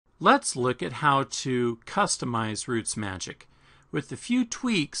Let's look at how to customize RootsMagic. With a few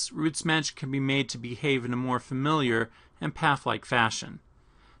tweaks, RootsMagic can be made to behave in a more familiar and PAF-like fashion.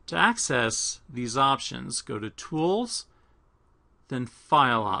 To access these options, go to Tools, then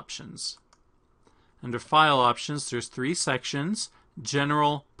File Options. Under File Options, there's three sections: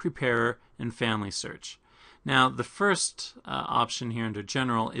 General, Preparer, and Family Search. Now, the first option here under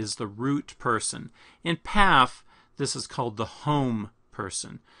General is the root person. In PAF, this is called the home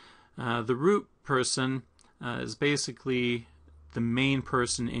person. The root person is basically the main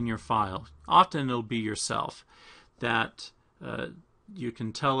person in your file. Often it'll be yourself. That you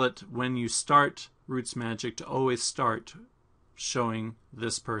can tell it when you start RootsMagic to always start showing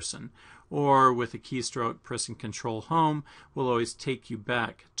this person. Or with a keystroke, pressing Control Home will always take you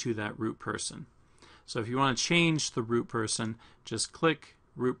back to that root person. So if you want to change the root person, just click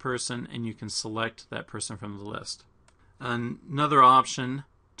root person and you can select that person from the list. Another option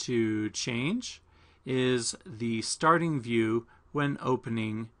to change is the starting view when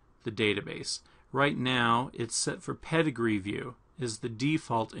opening the database. Right now it's set for pedigree view is the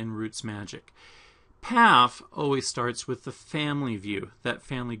default in RootsMagic. PAF always starts with the family view, that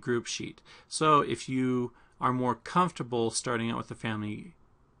family group sheet. So if you are more comfortable starting out with the family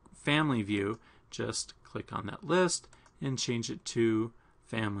view, just click on that list and change it to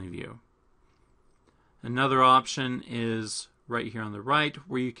family view. Another option is right here on the right,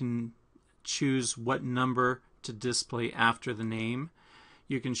 where you can choose what number to display after the name.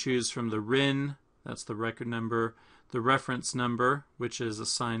 You can choose from the RIN, that's the record number, the reference number, which is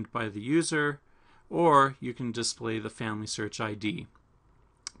assigned by the user, or you can display the family search ID.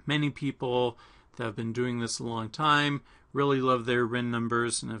 Many people that have been doing this a long time really love their RIN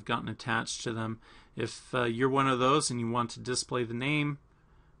numbers and have gotten attached to them. If you're one of those and you want to display the name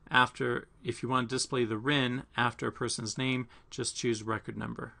if you want to display the RIN after a person's name, just choose record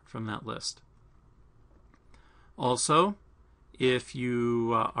number from that list. Also, if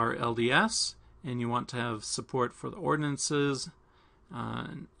you are LDS and you want to have support for the ordinances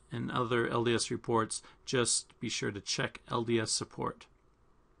and other LDS reports, just be sure to check LDS support.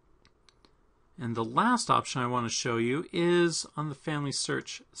 And the last option I want to show you is on the Family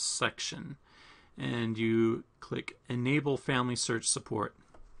Search section. And you click Enable Family Search Support.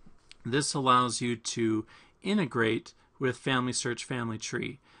 This allows you to integrate with Family Search Family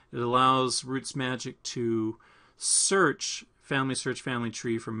Tree. It allows RootsMagic to search Family Search Family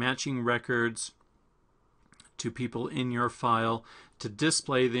Tree for matching records to people in your file, to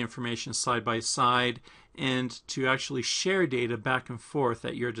display the information side by side, and to actually share data back and forth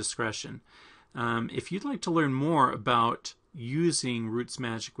at your discretion. If you'd like to learn more about using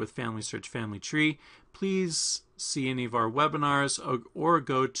RootsMagic with Family Search Family Tree, please see any of our webinars or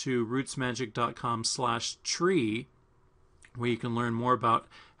go to rootsmagic.com/tree, where you can learn more about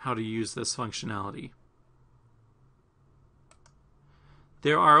how to use this functionality.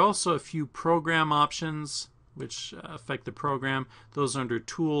 There are also a few program options which affect the program. Those are under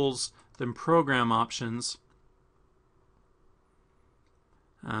Tools, then Program Options.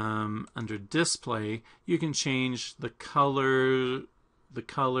 Under Display, you can change the colors, the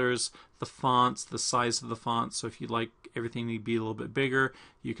fonts, the size of the font. So if you'd like everything to be a little bit bigger,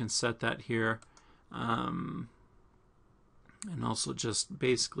 you can set that here. And also just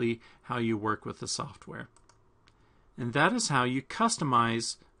basically how you work with the software. And that is how you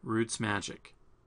customize RootsMagic.